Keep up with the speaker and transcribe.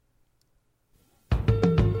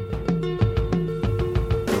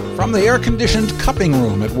From the air-conditioned cupping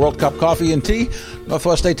room at World Cup Coffee and Tea,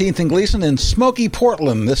 Northwest 18th and Gleason in Smoky,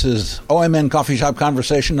 Portland. This is OMN Coffee Shop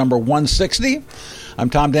Conversation number 160.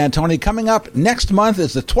 I'm Tom D'Antoni. Coming up next month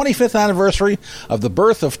is the 25th anniversary of the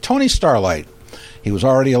birth of Tony Starlight. He was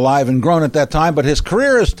already alive and grown at that time, but his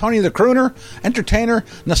career as Tony the Crooner, entertainer,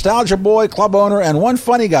 nostalgia boy, club owner, and one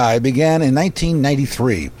funny guy began in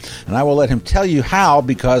 1993. And I will let him tell you how,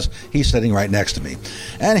 because he's sitting right next to me.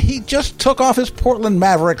 And he just took off his Portland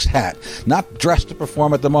Mavericks hat. Not dressed to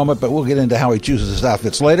perform at the moment, but we'll get into how he chooses his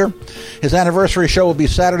outfits later. His anniversary show will be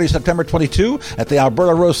Saturday, September 22 at the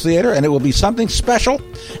Alberta Rose Theater, and it will be something special.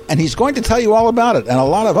 And he's going to tell you all about it, and a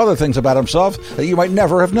lot of other things about himself that you might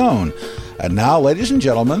never have known. And now, ladies and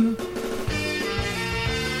gentlemen,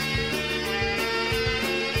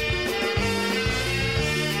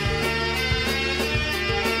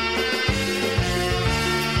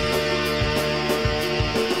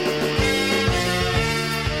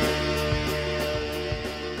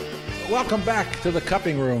 welcome back to the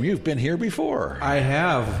cupping room. You've been here before. I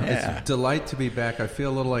have. Yeah. It's a delight to be back. I feel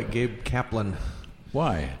a little like Gabe Kaplan.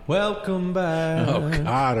 Why? Welcome back. Oh,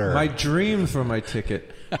 Cotter. My dreams for my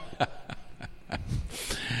ticket.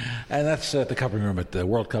 And that's at the cupping room at the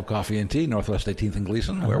World Cup Coffee and Tea, Northwest 18th and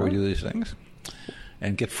Gleason, where we do these things.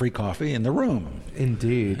 And get free coffee in the room.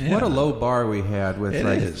 Indeed. Yeah. What a low bar we had with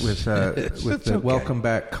It's the okay. Welcome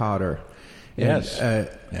Back Cotter. Yes.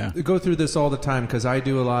 We go through this all the time because I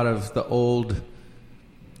do a lot of the old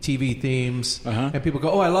TV themes. And people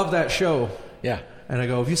go, oh, I love that show. Yeah. And I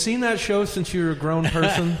go, have you seen that show since you were a grown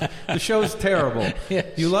person? The show's terrible. Yes.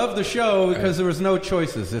 You love the show because there was no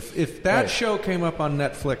choices. If that show came up on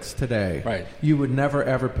Netflix today, you would never,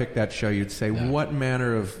 ever pick that show. You'd say, what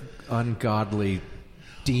manner of ungodly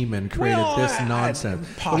demon created this nonsense?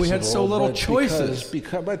 Possible, but we had so little choices.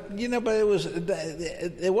 But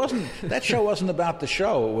it wasn't, that show wasn't about the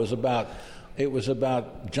show. It was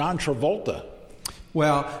about John Travolta.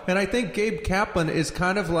 Well, and I think Gabe Kaplan is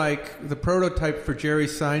kind of like the prototype for Jerry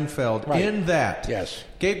Seinfeld in that. Yes.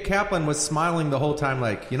 Gabe Kaplan was smiling the whole time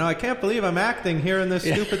like, I can't believe I'm acting here in this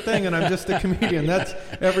stupid thing and I'm just a comedian. That's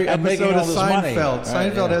every episode of Seinfeld.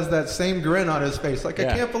 Seinfeld has that same grin on his face like, I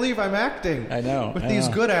can't believe I'm acting. I know. With these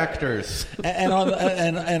good actors. And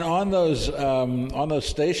on those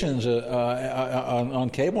stations on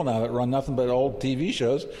cable now that run nothing but old TV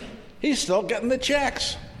shows, he's still getting the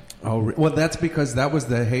checks. Oh, well, that's because that was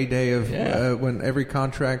the heyday of when every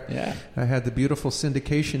contract had the beautiful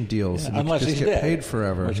syndication deals. And unless you just he's get dead. paid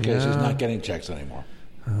forever. In which case he's not getting checks anymore.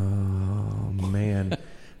 Oh, man.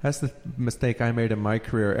 That's the mistake I made in my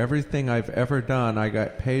career. Everything I've ever done, I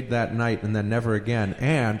got paid that night and then never again.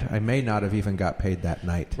 And I may not have even got paid that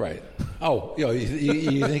night. Right. Oh,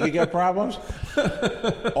 you think you got problems?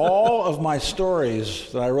 All of my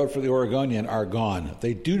stories that I wrote for the Oregonian are gone.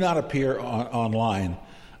 They do not appear online.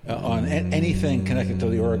 On anything connected to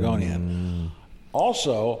the Oregonian.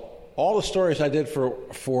 Also, all the stories I did for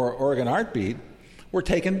Oregon Art Beat were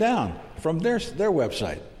taken down from their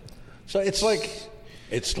website. So it's like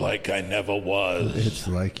I never was. It's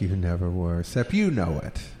like you never were. Except you know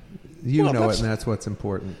it. You know it, and that's what's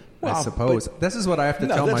important. Well, I suppose. This is what I have to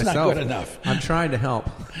tell myself. That's not good enough. I'm trying to help.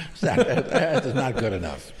 That is not good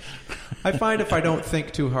enough. I find if I don't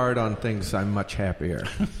think too hard on things, I'm much happier.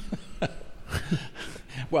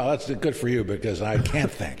 Well, that's good for you because I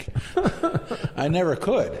can't think. I never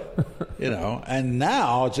could, and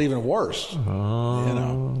now it's even worse,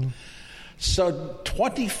 So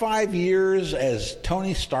 25 years as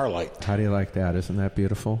Tony Starlight. How do you like that? Isn't that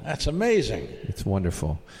beautiful? That's amazing. It's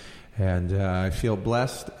wonderful. And I feel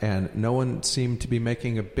blessed, and no one seemed to be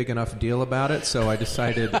making a big enough deal about it, so I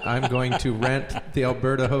decided I'm going to rent the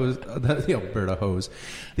Alberta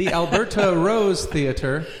Rose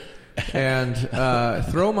Theater and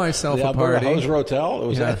throw myself the a party. The Alberta Hose Rotel?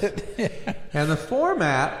 Was that it? And the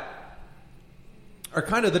format are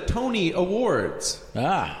kind of the Tony Awards.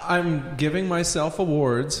 I'm giving myself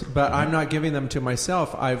awards, but I'm not giving them to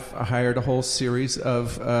myself. I've hired a whole series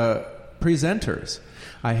of presenters.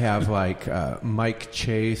 I have Mike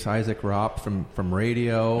Chase, Isaac Ropp from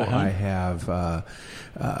radio. I have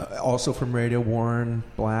also from radio Warren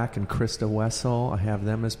Black and Krista Wessel. I have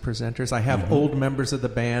them as presenters. I have old members of the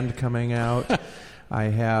band coming out. I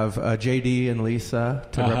have JD and Lisa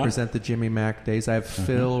to represent the Jimmy Mac days. I have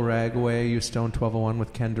Phil Ragway, You Stone 1201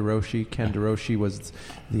 with Ken DeRoshi. Ken DeRoshi was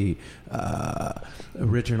the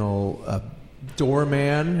original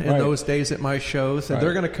doorman in those days at my shows, and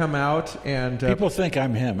they're going to come out and people think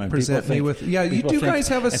I'm him, and present me with. Yeah, you do guys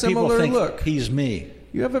have a similar look. He's me.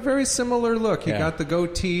 You have a very similar look. You got the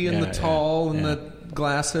goatee and the tall and the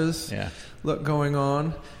glasses look going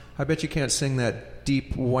on. I bet you can't sing that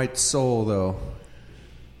deep white soul, though.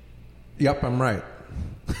 Yep, I'm right.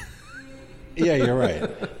 Yeah, you're right.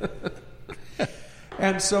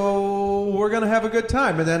 And so we're going to have a good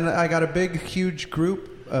time. And then I got a big, huge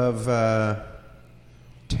group of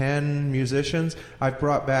 10 musicians. I've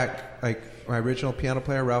brought back like my original piano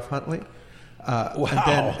player, Ralph Huntley.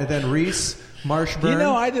 Wow. And then Reese Marshburn. You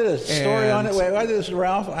know, I did a story on it. Wait, I did this,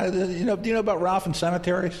 Ralph. Do you know about Ralph and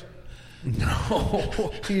cemeteries?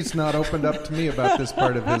 No, he's not opened up to me about this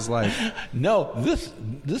part of his life. No, this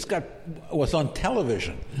was on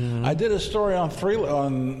television. Mm-hmm. I did a story on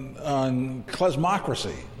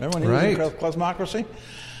klezmocracy. Remember when he was in klezmocracy?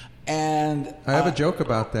 And I have a joke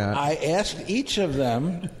about that. I asked each of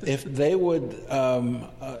them if they would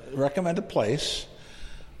recommend a place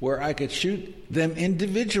where I could shoot them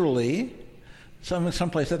individually,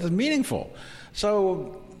 someplace that is meaningful.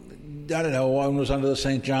 So, I don't know, one was under the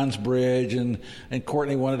St. John's Bridge, and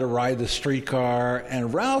Courtney wanted to ride the streetcar,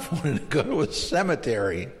 and Ralph wanted to go to a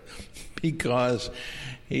cemetery because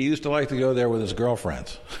he used to like to go there with his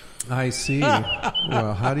girlfriends. I see.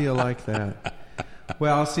 Well, how do you like that?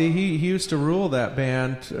 Well, see, he used to rule that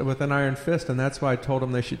band with an iron fist, and that's why I told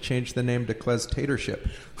him they should change the name to Kleztatorship.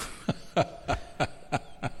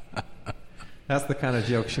 That's the kind of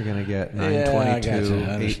jokes you're going to get.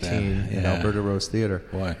 9/22/18 in Alberta Rose Theater.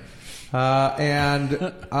 Boy.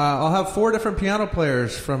 And I'll have 4 different piano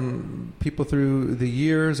players from people through the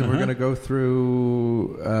years, and we're going to go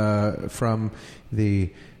through from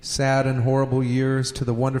the sad and horrible years to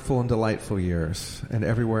the wonderful and delightful years, and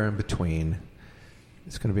everywhere in between.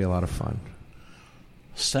 It's going to be a lot of fun.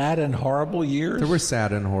 Sad and horrible years? There were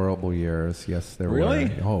sad and horrible years. Yes, there were.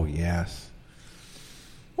 Really? Oh, yes.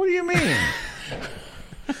 What do you mean?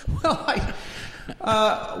 Well,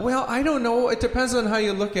 I don't know. It depends on how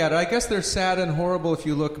you look at it. I guess they're sad and horrible if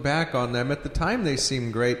you look back on them. At the time, they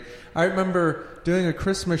seemed great. I remember doing a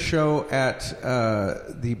Christmas show at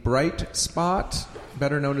the Bright Spot,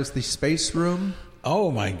 better known as the Space Room. Oh,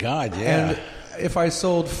 my God, yeah. And if I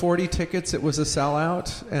sold 40 tickets, it was a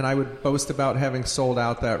sellout, and I would boast about having sold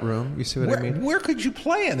out that room. You see what I mean? Where could you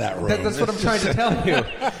play in that room? That's what I'm trying to tell you.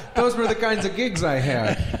 Those were the kinds of gigs I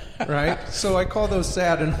had, right? So I call those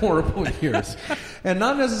sad and horrible years. And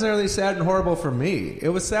not necessarily sad and horrible for me. It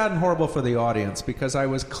was sad and horrible for the audience because I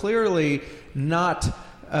was clearly not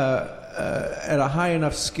at a high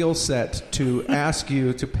enough skill set to ask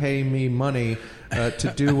you to pay me money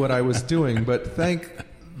to do what I was doing. But thank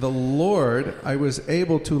the Lord, I was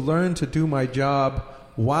able to learn to do my job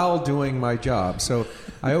while doing my job. So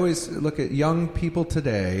I always look at young people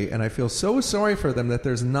today, and I feel so sorry for them that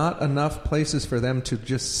there's not enough places for them to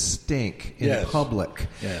just stink in public.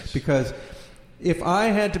 Yes. Because if I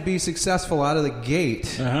had to be successful out of the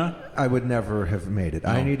gate, I would never have made it. No.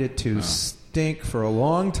 I needed to stink for a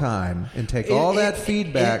long time and take all that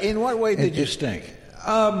feedback. In what way did you stink?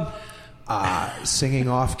 Singing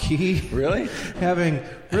off key. Really? Having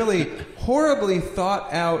really horribly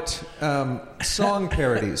thought out song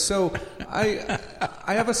parodies. So I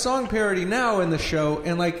have a song parody now in the show,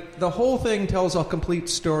 and like the whole thing tells a complete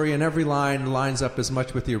story, and every line lines up as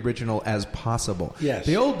much with the original as possible. Yes.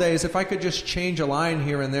 The old days, if I could just change a line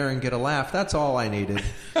here and there and get a laugh, that's all I needed.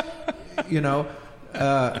 You know.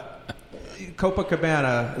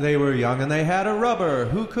 Copacabana, they were young and they had a rubber.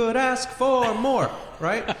 Who could ask for more?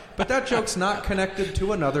 Right? But that joke's not connected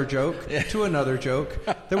to another joke, to another joke.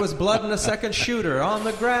 There was blood in a second shooter on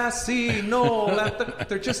the grassy knoll.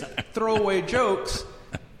 They're just throwaway jokes,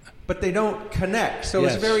 but they don't connect. So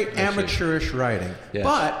it's very amateurish writing. Yes.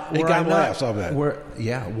 But it got laughs of it.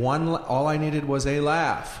 All I needed was a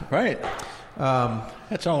laugh. Right.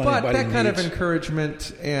 That's all anybody But that needs. kind of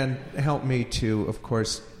encouragement and helped me to, of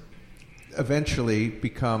course, eventually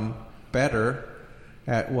become better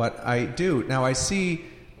at what I do. Now I see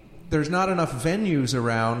there's not enough venues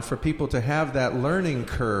around for people to have that learning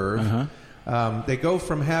curve. They go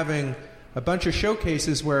from having a bunch of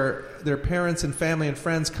showcases where their parents and family and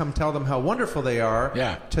friends come tell them how wonderful they are,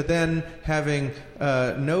 to then having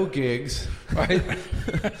no gigs, right?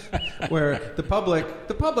 Where the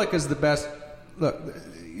public is the best. Look,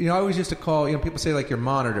 you know, I always used to call, people say like your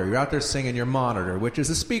monitor. You're out there singing your monitor, which is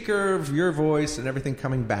a speaker of your voice and everything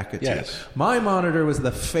coming back at you. My monitor was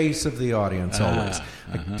the face of the audience always.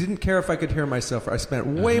 I didn't care if I could hear myself. I spent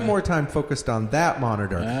way more time focused on that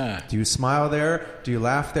monitor. Do you smile there? Do you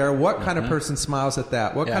laugh there? What kind of person smiles at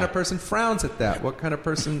that? What kind of person frowns at that? What kind of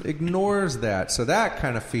person ignores that? So that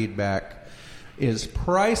kind of feedback is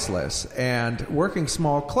priceless. And working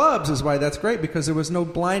small clubs is why that's great, because there was no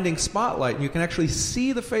blinding spotlight, and you can actually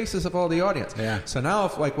see the faces of all the audience. Yeah. So now,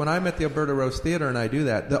 when I'm at the Alberta Rose Theatre and I do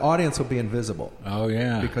that, the audience will be invisible. Oh,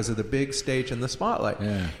 yeah. Because of the big stage and the spotlight.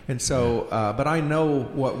 Yeah. And so, but I know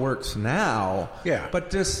what works now. Yeah. But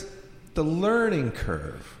just the learning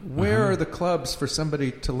curve. Where are the clubs for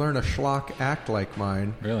somebody to learn a schlock act like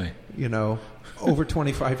mine? Really? Over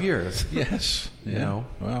 25 years. Yes. Yeah.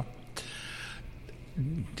 Well,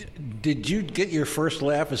 did you get your first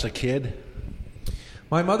laugh as a kid?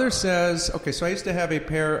 My mother says, so I used to have a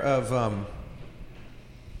pair of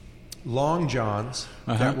long johns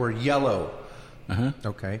that were yellow.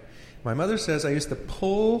 Okay. My mother says I used to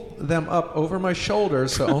pull them up over my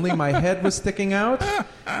shoulders so only my head was sticking out,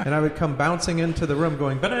 and I would come bouncing into the room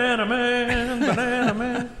going, "Banana Man, Banana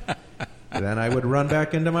Man." Then I would run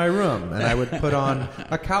back into my room, and I would put on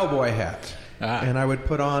a cowboy hat, and I would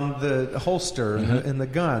put on the holster and the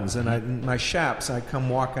guns, and my chaps. I'd come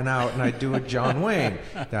walking out, and I'd do a John Wayne.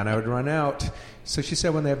 Then I would run out. So she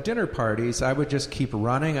said when they have dinner parties, I would just keep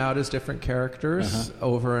running out as different characters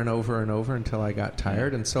over and over and over until I got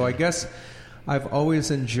tired. And so I guess I've always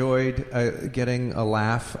enjoyed getting a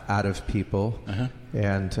laugh out of people,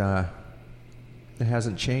 and it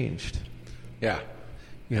hasn't changed. Yeah.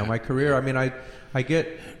 My career, I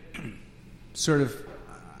get sort of,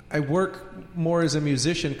 I work more as a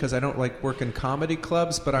musician because I don't like work in comedy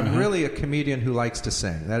clubs, but I'm really a comedian who likes to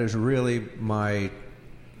sing. That is really my...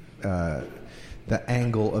 the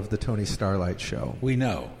angle of the Tony Starlight Show. We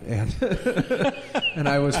know. And and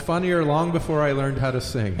I was funnier long before I learned how to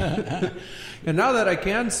sing. And now that I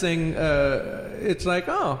can sing, it's like,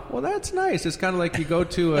 oh, well, that's nice. It's kind of like you go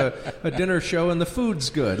to a dinner show and the food's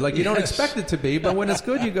good. Like, you don't expect it to be, but when it's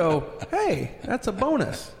good, you go, hey, that's a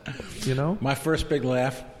bonus. My first big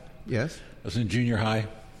laugh was in junior high.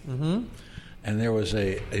 And there was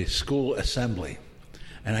a school assembly.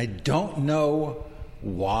 And I don't know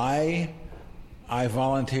why I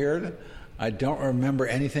volunteered. I don't remember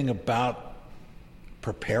anything about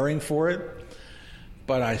preparing for it,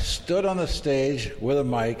 but I stood on the stage with a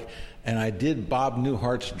mic and I did Bob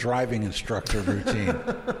Newhart's driving instructor routine.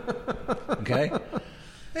 Okay?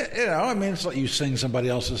 It's like you sing somebody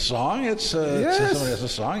else's song. It's somebody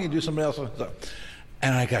else's song. You do somebody else's song.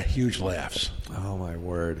 And I got huge laughs. Oh, my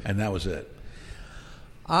word. And that was it.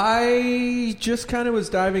 I just kind of was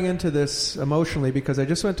diving into this emotionally because I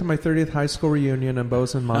just went to my 30th high school reunion in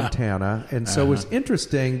Bozeman, Montana. And so it was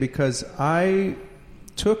interesting because I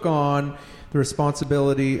took on the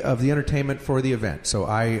responsibility of the entertainment for the event. So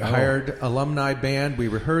I hired alumni band, we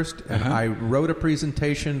rehearsed, and I wrote a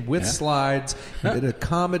presentation with slides, did a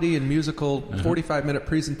comedy and musical 45-minute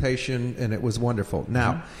presentation, and it was wonderful.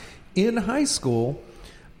 Now, in high school,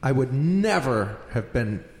 I would never have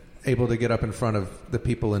been able to get up in front of the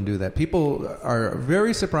people and do that. People are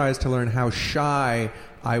very surprised to learn how shy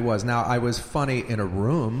I was. Now, I was funny in a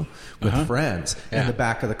room with friends in the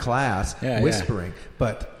back of the class whispering,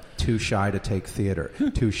 but too shy to take theater,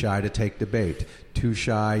 too shy to take debate, too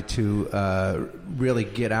shy to really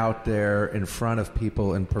get out there in front of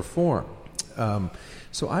people and perform.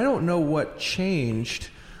 So I don't know what changed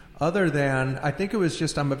other than, I think it was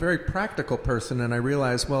just, I'm a very practical person, and I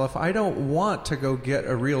realized, well, if I don't want to go get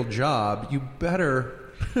a real job, you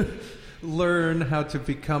better learn how to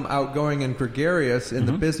become outgoing and gregarious in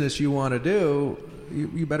the business you want to do.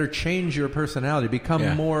 You better change your personality,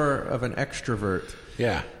 become more of an extrovert.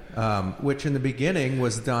 Yeah. Which in the beginning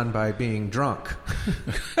was done by being drunk.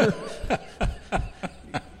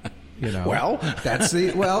 Well,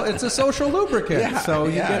 it's a social lubricant. So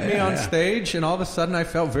you get me on stage, and all of a sudden I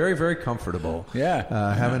felt very, very comfortable.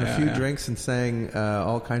 Having a few drinks and saying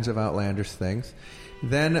all kinds of outlandish things.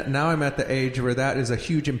 Then now I'm at the age where that is a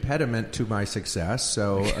huge impediment to my success.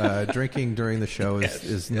 So drinking during the show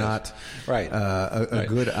is not a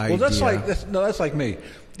good idea. Well, that's like me.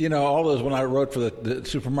 All those, when I wrote for the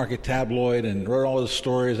supermarket tabloid and wrote all those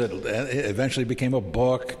stories that eventually became a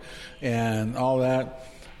book and all that.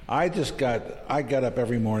 I got up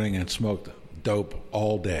every morning and smoked dope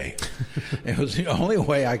all day. It was the only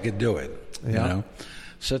way I could do it.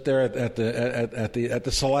 Sit there at the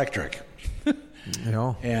Selectric,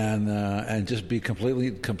 and just be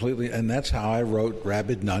completely. And that's how I wrote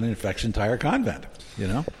Rabid Nun in Feck's entire convent.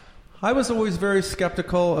 I was always very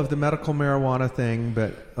skeptical of the medical marijuana thing,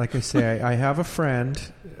 but like I say, I have a friend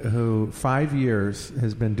who 5 years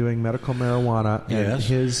has been doing medical marijuana, and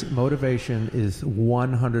his motivation is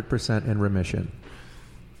 100% in remission.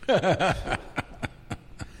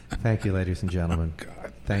 Thank you, ladies and gentlemen.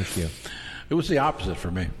 God. Thank you. It was the opposite for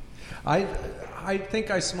me. I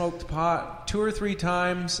think I smoked pot 2 or 3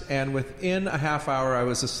 times, and within a half hour I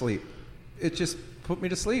was asleep. It just put me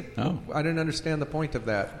to sleep. Oh. I didn't understand the point of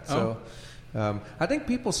that. So I think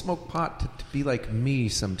people smoke pot to be like me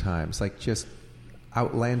sometimes, like just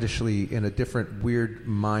outlandishly in a different weird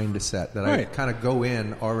mindset that I kind of go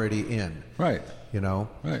in already in. Right. You know?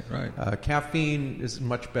 Right. Caffeine is a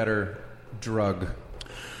much better drug.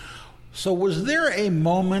 So was there a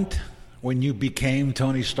moment when you became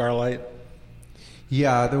Tony Starlight?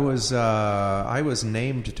 Yeah, there was. I was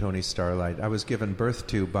named Tony Starlight. I was given birth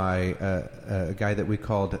to by a guy that we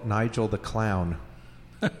called Nigel the Clown.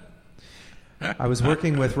 I was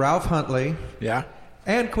working with Ralph Huntley. Yeah.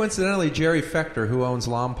 And coincidentally, Jerry Fector, who owns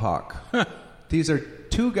Lompoc. These are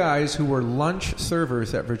 2 guys who were lunch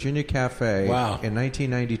servers at Virginia Cafe in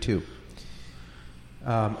 1992.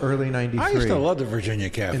 Early 93. I used to love the Virginia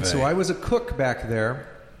Cafe. And so I was a cook back there.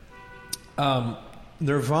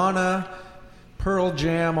 Nirvana, Pearl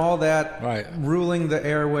Jam, all that ruling the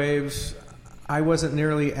airwaves. I wasn't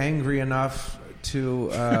nearly angry enough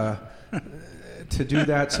to do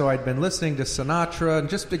that, so I'd been listening to Sinatra and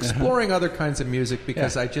just exploring other kinds of music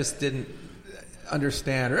because I just didn't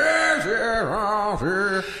understand.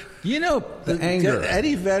 You know, the anger.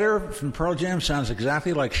 Eddie Vedder from Pearl Jam sounds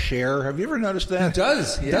exactly like Cher. Have you ever noticed that? He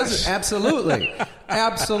does. He does. Absolutely.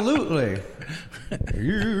 Absolutely.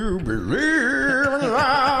 You believe in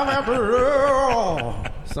love after all.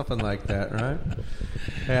 Something like that, right?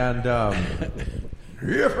 And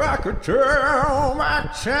if I could tell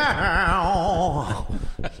my town.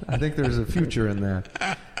 I think there's a future in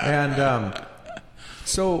that. And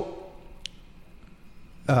so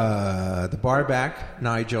the bar back,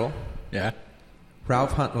 Nigel. Yeah.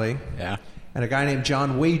 Ralph Huntley. Yeah. And a guy named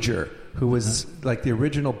John Wager, who was like the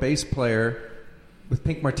original bass player with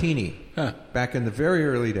Pink Martini back in the very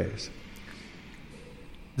early days.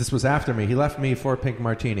 This was after me. He left me for Pink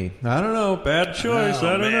Martini. I don't know. Bad choice.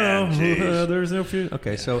 I don't know. There's no future.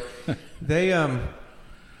 Okay, so they had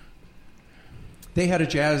a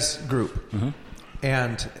jazz group.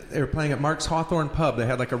 And they were playing at Mark's Hawthorne Pub. They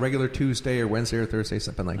had like a regular Tuesday or Wednesday or Thursday,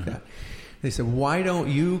 something like that. They said, why don't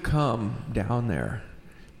you come down there,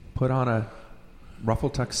 put on a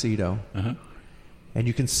ruffled tuxedo, and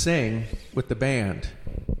you can sing with the band,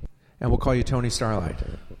 and we'll call you Tony Starlight.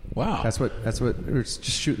 Wow. That's what we're just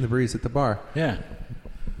shooting the breeze at the bar. Yeah.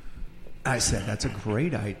 I said, that's a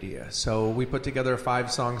great idea. So we put together a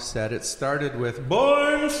 5-song set. It started with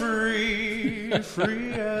Born Free,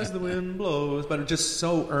 free as the wind blows, but just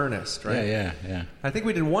so earnest, right? Yeah. I think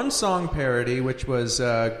we did one song parody, which was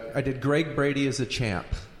I did Greg Brady as a champ.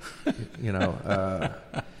 You know,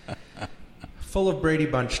 full of Brady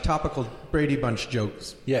Bunch, topical Brady Bunch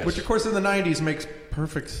jokes. Yes. Which, of course, in the 90s makes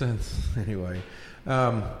perfect sense anyway.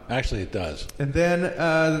 Actually, it does. And then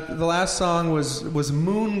the last song was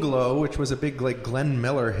Moonglow, which was a big like Glenn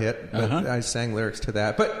Miller hit. But I sang lyrics to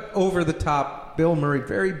that. But over the top, Bill Murray,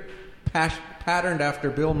 very patterned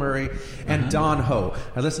after Bill Murray and Don Ho.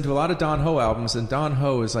 I listened to a lot of Don Ho albums, and Don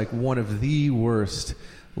Ho is like one of the worst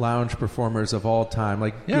lounge performers of all time.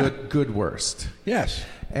 Like good worst. Yes.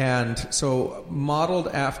 And so modeled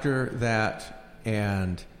after that,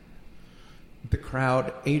 and the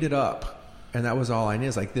crowd ate it up. And that was all I knew.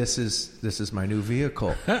 It's like, this is my new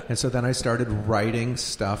vehicle. And so then I started writing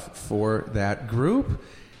stuff for that group.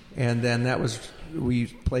 And then we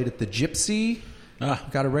played at the Gypsy.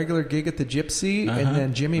 Got a regular gig at the Gypsy. And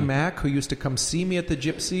then Jimmy Mack, who used to come see me at the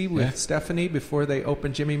Gypsy with Stephanie before they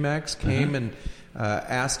opened Jimmy Mack's, came and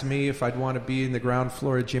asked me if I'd want to be in the ground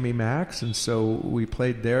floor of Jimmy Mack's. And so we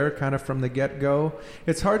played there kind of from the get-go.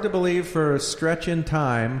 It's hard to believe for a stretch in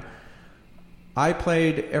time, I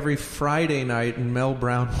played every Friday night, and Mel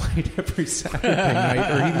Brown played every Saturday night,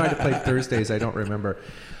 or he might have played Thursdays. I don't remember.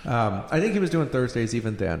 I think he was doing Thursdays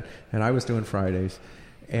even then, and I was doing Fridays.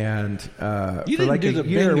 And you didn't do the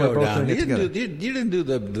bingo down. You didn't do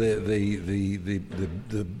the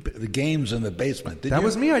games in the basement. Did that you?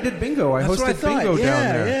 was me. I did bingo. I hosted bingo down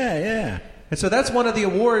there. Yeah. And so that's one of the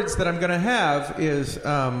awards that I'm going to have is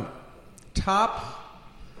top.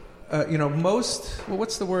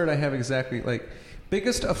 What's the word I have exactly? Like,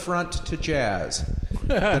 biggest affront to jazz.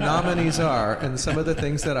 The nominees are, and some of the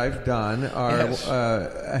things that I've done are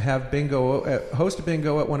have bingo, host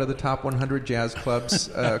bingo at one of the top 100 jazz clubs,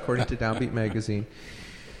 according to Downbeat magazine.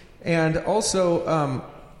 And also,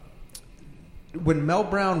 when Mel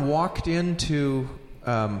Brown walked into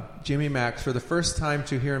Jimmy Mack's for the first time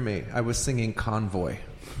to hear me, I was singing Convoy.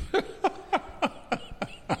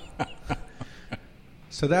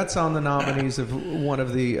 So that's on the nominees of one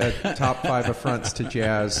of the top 5 affronts to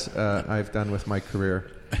jazz I've done with my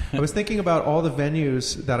career. I was thinking about all the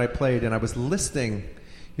venues that I played, and I was listing.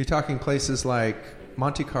 You're talking places like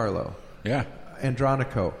Monte Carlo,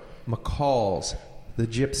 Andronico, McCall's, the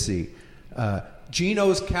Gypsy,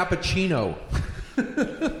 Gino's Cappuccino.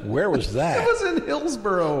 Where was that? It was in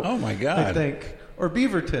Hillsborough. Oh my God! I think, or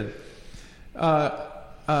Beaverton.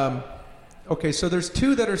 Okay, so there's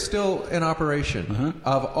two that are still in operation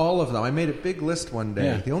of all of them. I made a big list one day.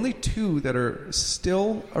 Yeah. The only two that are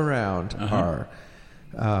still around are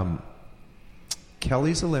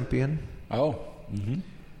Kelly's Olympian. Oh.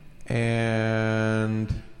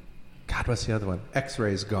 And God, what's the other one?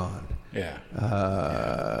 X-Ray's gone. Yeah.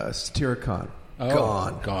 Satyricon.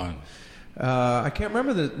 Gone. I can't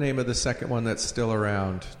remember the name of the second one that's still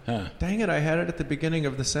around. Dang it, I had it at the beginning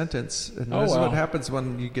of the sentence. And this is what happens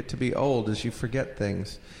when you get to be old, is you forget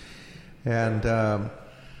things. And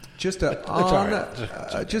just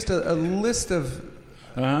a list of...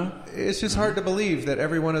 It's just hard to believe that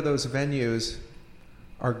every one of those venues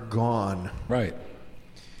are gone. Right.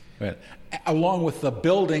 Along with the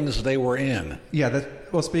buildings they were in. Yeah,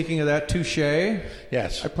 well, speaking of that, Touche.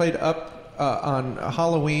 Yes. I played up on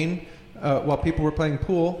Halloween while people were playing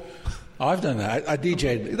pool. Oh, I've done that. I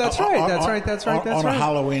DJ'd. That's right. On a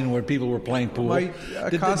Halloween where people were playing pool. My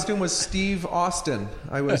costume was Steve Austin.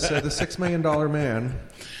 I was the $6 Million Man.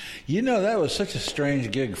 You know, that was such a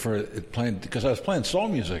strange gig for playing, because I was playing soul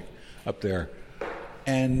music up there,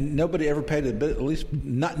 and nobody ever paid a bit, at least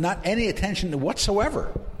not any attention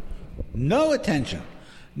whatsoever. No attention.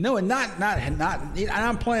 No, and not. And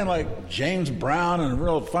I'm playing like James Brown and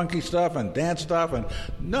real funky stuff and dance stuff, and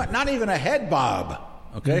not even a head bob.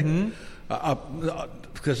 Okay,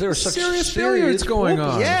 because there was such serious billiards going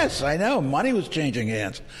on. Yes, I know. Money was changing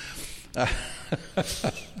hands. Do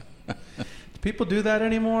people do that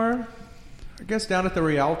anymore? I guess down at the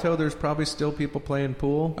Rialto, there's probably still people playing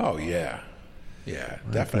pool. Oh yeah,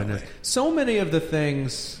 definitely. Goodness. So many of the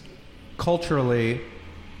things culturally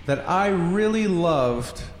that I really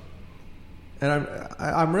loved, and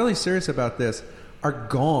I'm really serious about this, are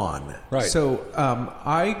gone. Right. So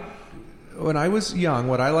when I was young,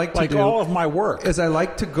 what I like to do, like all of my work, is I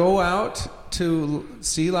like to go out to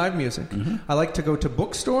see live music. I like to go to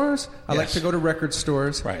bookstores. I like to go to record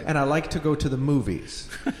stores, and I like to go to the movies.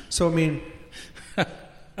 So I mean,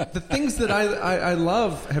 the things that I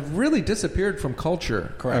love have really disappeared from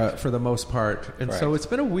culture, for the most part. And so it's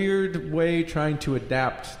been a weird way trying to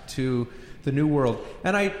adapt to the new world.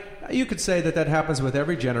 And you could say that happens with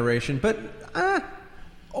every generation, but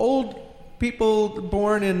old people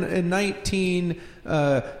born in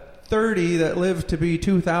 1930 that lived to be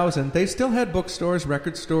 2000, they still had bookstores,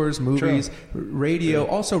 record stores, movies, radio.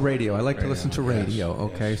 Also radio. I like to listen to radio.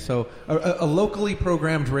 Okay, so a locally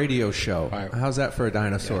programmed radio show. How's that for a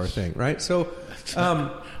dinosaur thing, right? So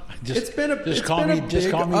it's been a big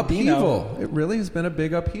upheaval. Dino. It really has been a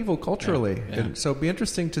big upheaval culturally, and so it'll be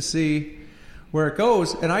interesting to see where it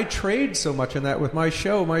goes. And I trade so much in that with my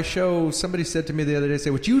show. My show, somebody said to me the other day,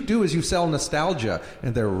 what you do is you sell nostalgia.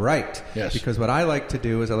 And they're right. Yes. Because what I like to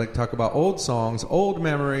do is I like to talk about old songs, old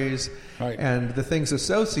memories, and the things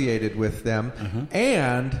associated with them.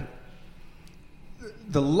 And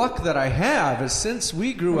the luck that I have is, since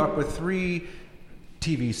we grew up with 3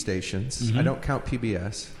 TV stations, I don't count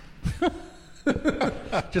PBS.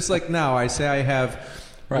 Just like now, I say I have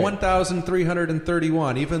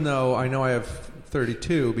 1,331, even though I know I have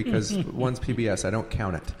 32 because one's PBS. I don't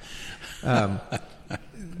count it.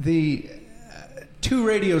 The 2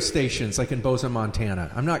 radio stations, like in Bozeman, Montana.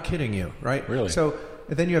 I'm not kidding you, right? Really? So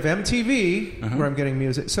then you have MTV, where I'm getting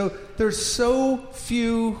music. So there's so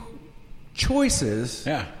few choices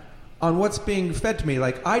on what's being fed to me.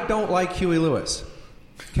 Like, I don't like Huey Lewis.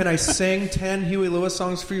 Can I sing 10 Huey Lewis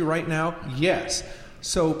songs for you right now? Yes.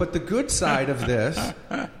 So, but the good side of this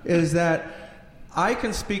is that I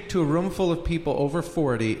can speak to a room full of people over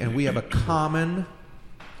 40, and we have a common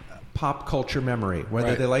pop culture memory,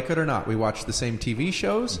 whether they like it or not. We watch the same TV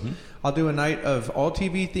shows. I'll do a night of all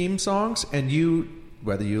TV theme songs, and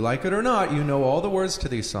whether you like it or not, you know all the words to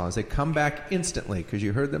these songs. They come back instantly because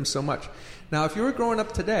you heard them so much. Now, if you were growing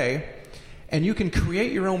up today, and you can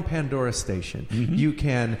create your own Pandora station. You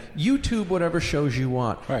can YouTube whatever shows you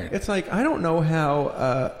want. It's like, I don't know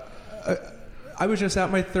how... I was just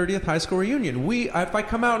at my 30th high school reunion. If I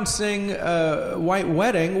come out and sing White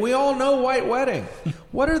Wedding, we all know White Wedding.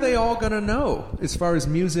 What are they all going to know as far as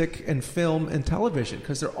music and film and television?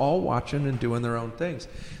 Because they're all watching and doing their own things.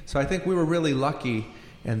 So I think we were really lucky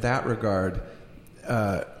in that regard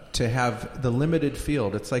to have the limited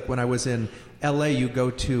field. It's like when I was in L.A., you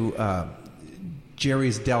go to...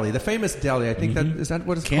 Jerry's Deli, the famous deli. I think is that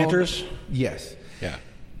what it's Cantor's? called? Yes. Yeah.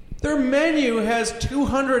 Their menu has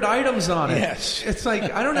 200 items on it. Yes. It's like,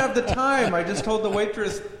 I don't have the time. I just told the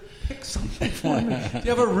waitress, pick something for me. Do you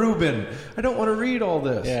have a Reuben? I don't want to read all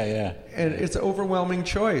this. Yeah. And it's an overwhelming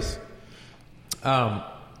choice.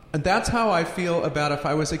 And that's how I feel about if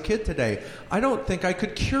I was a kid today. I don't think I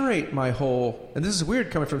could curate my whole... And this is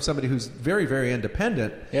weird coming from somebody who's very, very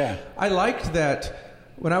independent. Yeah. I liked that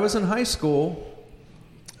when I was in high school,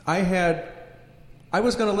 I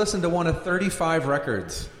was going to listen to one of 35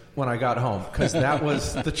 records when I got home, because that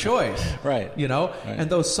was the choice. Right. You know? Right. And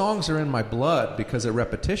those songs are in my blood because of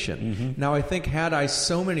repetition. Mm-hmm. Now, I think had I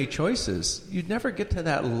so many choices, you'd never get to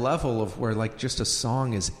that level of where, like, just a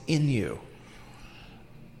song is in you.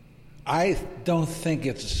 I don't think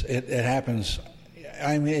it happens.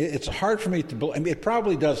 I mean, it's hard for me to believe. I mean, it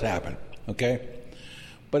probably does happen, okay?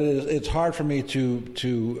 But it's hard for me to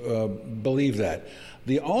believe that.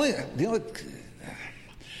 The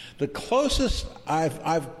closest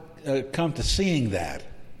I've come to seeing that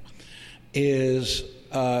is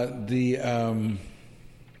the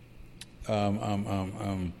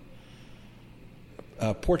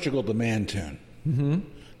Portugal the Man tune,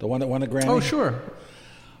 the one that won the Grammy. Oh, sure.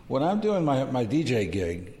 When I'm doing my DJ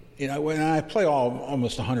gig, you know, when I play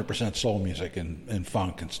almost 100% soul music and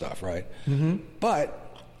funk and stuff, right? Mm-hmm. But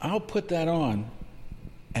I'll put that on,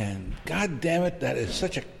 and God damn it, that is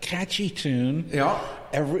such a catchy tune. Yeah.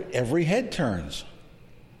 Every head turns,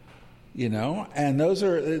 you know, and those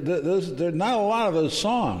there are not a lot of those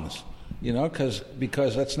songs, you know, because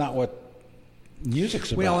that's not what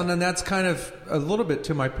music's about. Well, and then that's kind of a little bit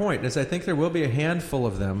to my point, is I think there will be a handful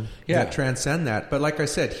of them that transcend that. But like I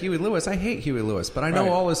said, Huey Lewis, I hate Huey Lewis, but I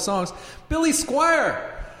know all his songs. Billy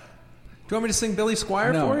Squier. Do you want me to sing Billy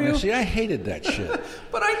Squier for you? No, see, I hated that shit.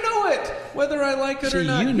 But I know it, whether I like it or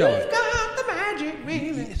not. You know You've got the magic,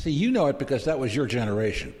 baby. See, you know it because that was your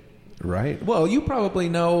generation. Right. Well, you probably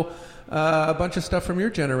know a bunch of stuff from your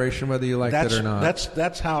generation, whether you liked it or not.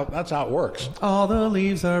 That's how it works. All the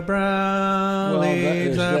leaves are brown.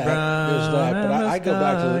 Leaves are brown. There's that. But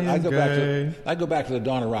I go back to the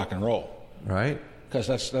dawn of rock and roll. Right.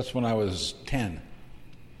 Because that's when I was 10.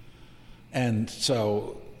 And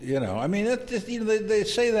so, you know, I mean, they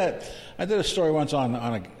say that. I did a story once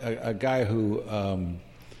on a guy who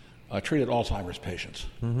treated Alzheimer's patients,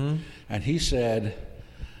 and he said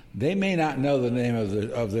they may not know the name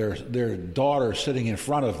of their daughter sitting in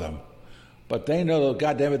front of them, but they know,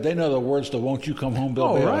 goddamn it, they know the words to "Won't You Come Home,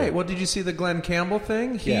 Bill Bailey." Oh, right. Well, did you see the Glenn Campbell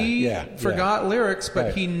thing? He forgot lyrics,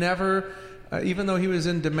 but he never. Even though he was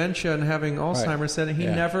in dementia and having Alzheimer's, he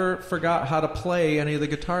never forgot how to play any of the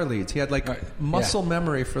guitar leads. He had muscle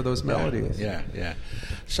memory for those melodies. Yeah.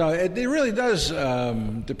 So it really does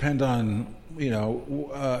depend on, you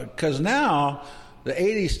know, because now the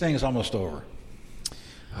 '80s thing is almost over.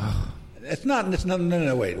 It's not.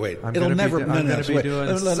 No. Wait. It'll never. Somebody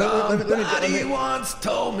once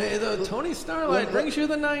told me the Tony Starlight brings you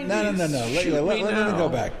the '90s. No. Let me go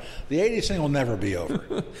back. The '80s thing will never be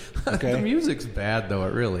over. Okay. The music's bad, though.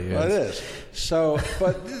 It really is. Well, it is. So,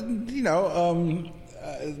 but you know,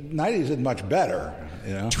 '90s is much better.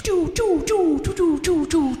 You know.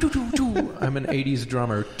 I'm an '80s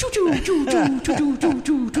drummer.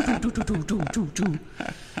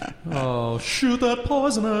 Oh, shoot that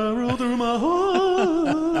poison arrow through my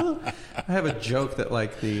heart. I have a joke that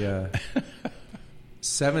like the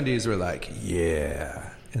 70s were like, yeah.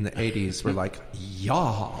 And the 80s were like,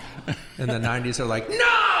 yeah. And the 90s are like,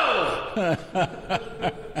 no!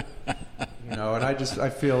 You know, and I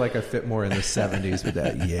feel like I fit more in the 70s with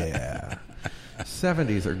that, yeah.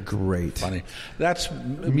 70s are great. Funny. That's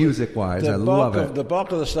music-wise. I love it. The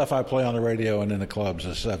bulk of the stuff I play on the radio and in the clubs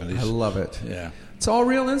is 70s. I love it. Yeah. It's all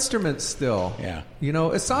real instruments still. Yeah. You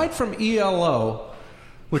know, aside from ELO,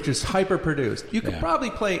 which is hyper-produced, you could probably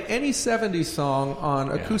play any 70s song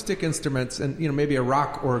on acoustic instruments and, you know, maybe a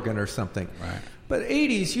rock organ or something. Right. But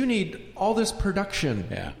 80s, you need all this production.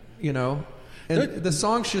 Yeah. You know? And the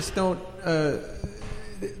songs just don't...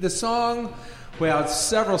 the song... Well, it's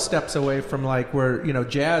several steps away from like where, you know,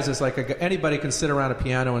 jazz is like anybody can sit around a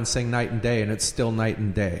piano and sing Night and Day, and it's still night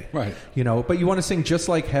and day. Right. You know, but you want to sing Just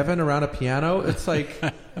Like Heaven around a piano? It's like,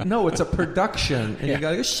 no, it's a production. And you got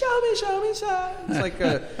to go, show me, show me, show me. It's like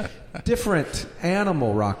a different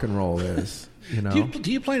animal rock and roll is, you know.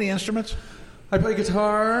 Do you play any instruments? I play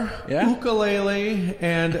guitar, ukulele,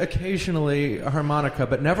 and occasionally a harmonica,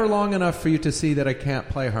 but never long enough for you to see that I can't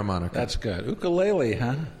play harmonica. That's good. Ukulele,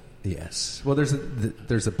 huh? Yes. Well,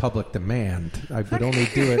 there's a public demand. I would only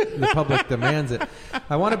do it. The public demands it.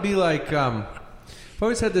 I want to be like. I've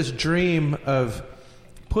always had this dream of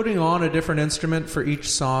putting on a different instrument for each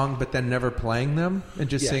song, but then never playing them, and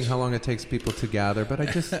just seeing how long it takes people to gather. But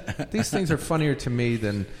these things are funnier to me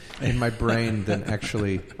than in my brain than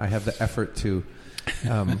actually I have the effort to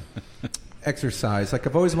exercise. Like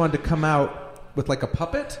I've always wanted to come out with like a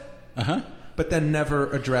puppet, but then never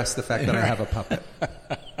address the fact that I have a puppet,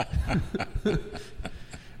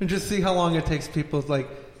 and just see how long it takes people. Like,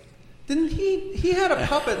 didn't he had a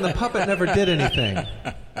puppet and the puppet never did anything.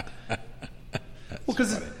 Well,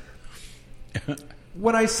 because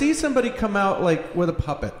when I see somebody come out like with a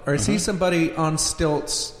puppet, or I see somebody on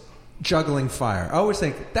stilts juggling fire, I always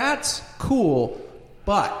think that's cool,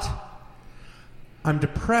 but I'm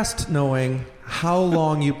depressed knowing how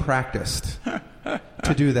long you practiced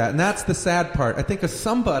to do that. And that's the sad part. I think of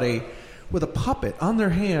somebody with a puppet on their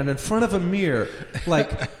hand in front of a mirror,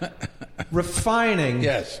 like refining.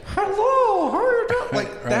 Yes. Hello, how are you doing?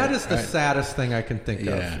 Like that is the saddest thing I can think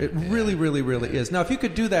of. It really, really, really is. Now, if you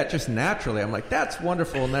could do that just naturally, I'm like, that's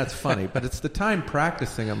wonderful and that's funny. But it's the time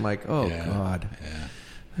practicing. I'm like, oh God. Yeah.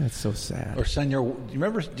 That's so sad. Or Senor, do you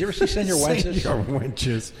ever see Senor Wences? Senor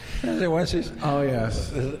Wences. Senor Wences? Oh, yes.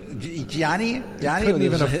 Johnny couldn't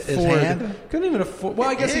even afford. His hand? Couldn't even afford. Well,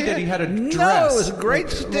 I guess he did. He had a dress. No, it was a great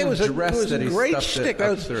stick. It was a great stick.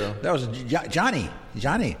 That was Johnny.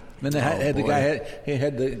 And the guy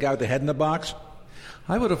with the head in the box.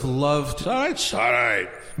 I would have loved. It's all right.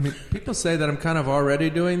 I mean, people say that I'm kind of already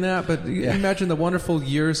doing that, but imagine the wonderful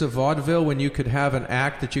years of vaudeville when you could have an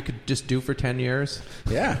act that you could just do for 10 years.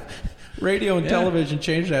 Yeah. Radio and television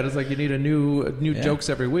changed that. It's like you need a new jokes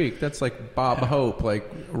every week. That's like Bob Hope, like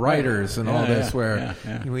writers and all this, where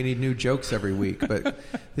we need new jokes every week. But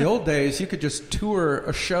the old days, you could just tour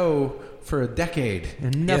a show for a decade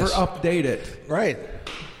and never update it. Right.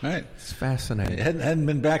 It's fascinating. Hadn't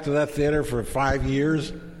been back to that theater for 5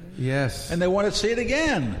 years. Yes. And they want to see it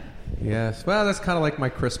again. Yes. Well, that's kind of like my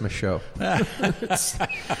Christmas show.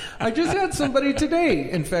 I just had somebody today,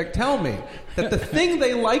 in fact, tell me that the thing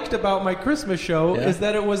they liked about my Christmas show is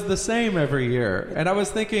that it was the same every year. And I was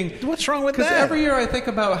thinking, what's wrong with that? Because every year I think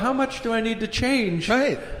about how much do I need to change.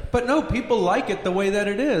 Right. But no, people like it the way that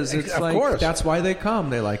it is. It's of like, course. That's why they come.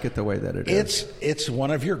 They like it the way that it is. It's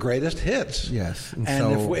one of your greatest hits. Yes. And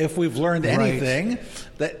so, if we've learned anything,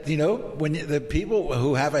 that when the people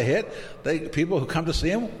who have a hit, people who come to see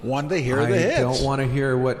them want to hear the hits. I don't want to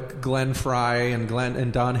hear what Glenn Fry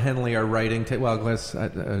and Don Henley are writing.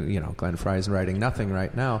 Glenn Fry's writing nothing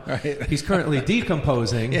right now. Right. He's currently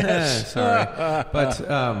decomposing. Yes. Sorry.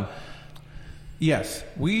 But yes,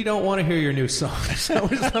 we don't want to hear your new songs. I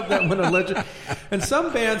always love that when a legend... And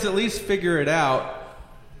some bands at least figure it out.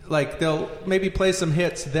 Like, they'll maybe play some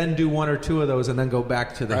hits, then do one or two of those, and then go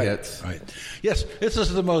back to the hits. Right. Yes, this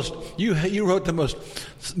is the most... You wrote the most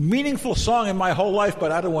meaningful song in my whole life,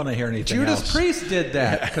 but I don't want to hear anything else. Judas Priest did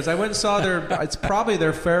that, because I went and saw it's probably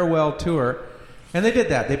their farewell tour. And they did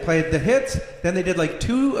that. They played the hits, then they did like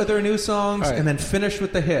 2 of their new songs, and then finished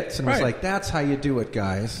with the hits. And it was like, that's how you do it,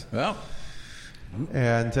 guys. Well...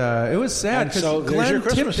 And it was sad because Glenn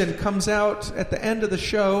Tipton comes out at the end of the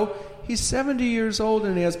show. He's 70 years old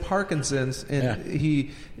and he has Parkinson's, and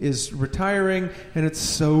he is retiring. And it's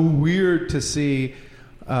so weird to see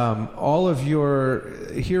all of your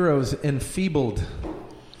heroes enfeebled,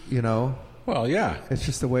 Well, yeah. It's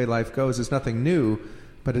just the way life goes. It's nothing new.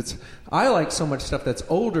 But I like so much stuff that's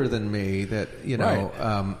older than me that,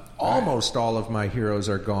 almost all of my heroes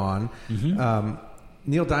are gone. Mm-hmm.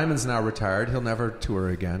 Neil Diamond's now retired. He'll never tour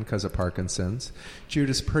again because of Parkinson's.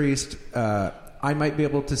 Judas Priest, I might be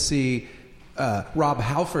able to see Rob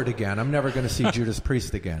Halford again. I'm never going to see Judas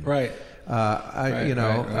Priest again. Right. One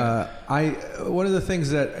of the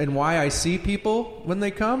things and why I see people when they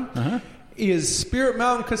come is Spirit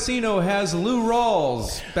Mountain Casino has Lou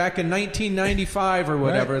Rawls back in 1995 or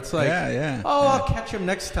whatever. It's like, I'll catch him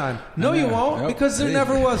next time. No, you won't, because there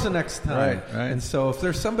never was a next time. Right. And so if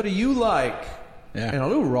there's somebody you like... Yeah. And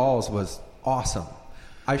Lou Rawls was awesome.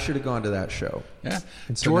 I should have gone to that show. Yeah.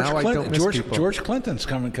 And so now I don't miss people. George Clinton's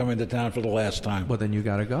coming to town for the last time. Well, then you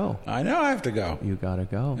got to go. I know I have to go. You got to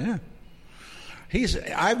go. Yeah.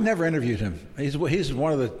 I've never interviewed him. He's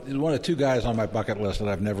one of the 2 guys on my bucket list that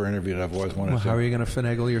I've never interviewed. I've always wanted to. How are you going to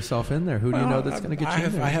finagle yourself in there? Who do you know that's going to get you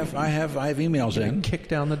in there? I have emails in. Kick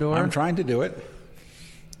down the door. I'm trying to do it.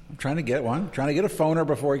 I'm trying to get one. Trying to get a phoner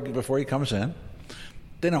before he comes in.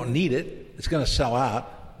 They don't need it. It's going to sell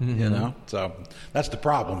out, So that's the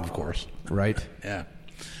problem, of course. Right. Yeah.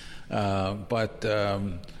 But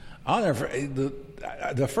I'll never.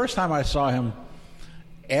 The first time I saw him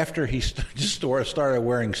after he just started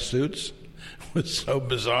wearing suits was so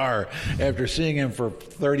bizarre. After seeing him for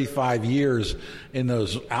 35 years in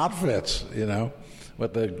those outfits,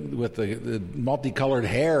 with the multicolored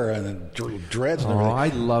hair and the dreads. And everything. I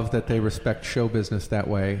love that they respect show business that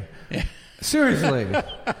way. Seriously.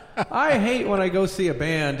 I hate when I go see a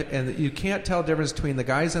band and you can't tell the difference between the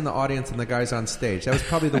guys in the audience and the guys on stage. That was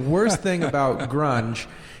probably the worst thing about grunge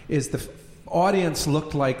is the audience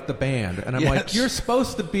looked like the band. And I'm like, you're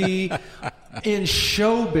supposed to be in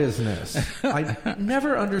show business. I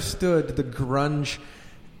never understood the grunge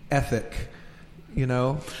ethic, you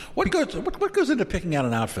know. What goes into picking out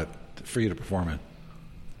an outfit for you to perform in?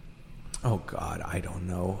 Oh, God, I don't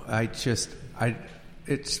know.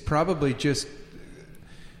 It's probably just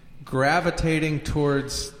gravitating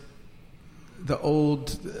towards the old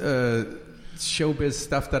showbiz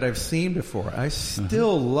stuff that I've seen before. I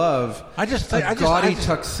still love a gaudy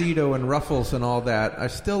tuxedo and ruffles and all that. I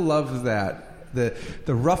still love that. The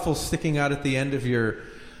ruffles sticking out at the end of your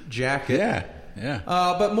jacket. Yeah.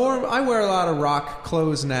 But I wear a lot of rock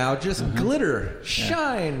clothes now. Just glitter,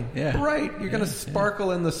 shine, bright. You're going to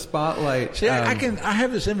sparkle in the spotlight. See, I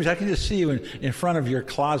have this image. I can just see you in front of your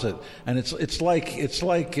closet, and it's like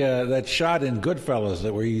that shot in Goodfellas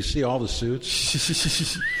where you see all the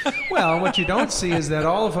suits. Well, what you don't see is that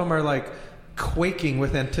all of them are like quaking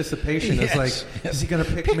with anticipation. It's like, is he going to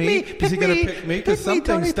pick me? Is he going to pick me? Because some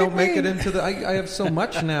things don't make it into the... I have so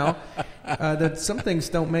much now that some things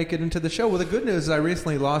don't make it into the show. Well, the good news is I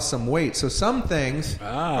recently lost some weight, so some things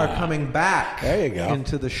are coming back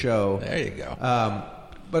into the show. There you go.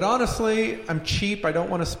 But honestly, I'm cheap. I don't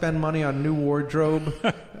want to spend money on new wardrobe.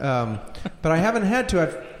 But I haven't had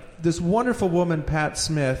to. This wonderful woman, Pat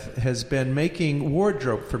Smith, has been making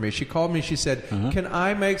wardrobe for me. She called me. She said, can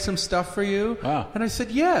I make some stuff for you? Wow. And I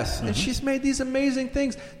said, yes. And she's made these amazing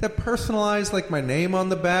things that personalize, like my name on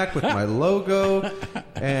the back with my logo.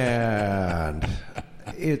 And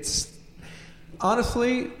it's...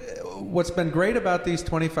 Honestly, what's been great about these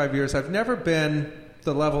 25 years, I've never been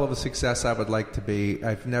the level of success I would like to be.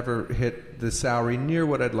 I've never hit the salary near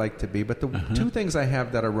what I'd like to be. But the two things I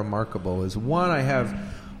have that are remarkable is, one, I have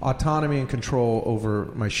autonomy and control over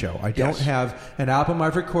my show. I don't have an album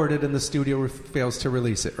I've recorded and the studio fails to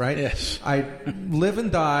release it, right? Yes. I live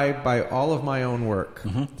and die by all of my own work.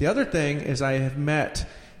 The other thing is I have met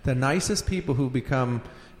the nicest people who become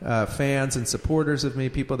fans and supporters of me,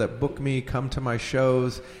 people that book me, come to my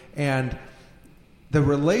shows, and the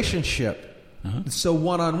relationship so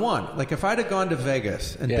one-on-one. Like if I'd have gone to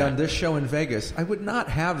Vegas and done this show in Vegas, I would not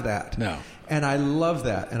have that. No. And I love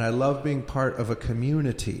that. And I love being part of a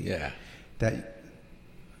community that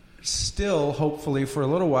still, hopefully, for a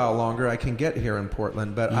little while longer, I can get here in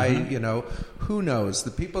Portland. But who knows?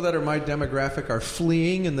 The people that are my demographic are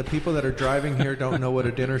fleeing, and the people that are driving here don't know what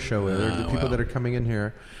a dinner show is. Or the people that are coming in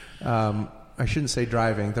here, I shouldn't say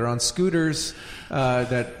driving. They're on scooters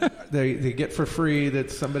that they get for free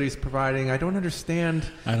that somebody's providing. I don't understand.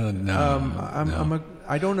 I don't know.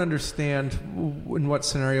 I don't understand in what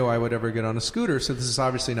scenario I would ever get on a scooter. So this is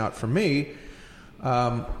obviously not for me.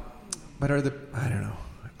 But I don't know.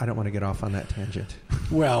 I don't want to get off on that tangent.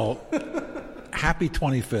 Well, happy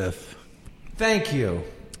 25th. Thank you.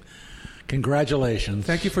 Congratulations.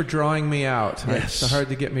 Thank you for drawing me out. Yes. It's so hard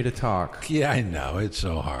to get me to talk. Yeah, I know. It's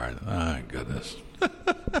so hard. Oh, goodness.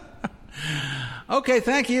 Okay,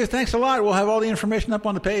 thank you. Thanks a lot. We'll have all the information up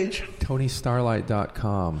on the page.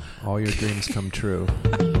 TonyStarlight.com. All your dreams come true.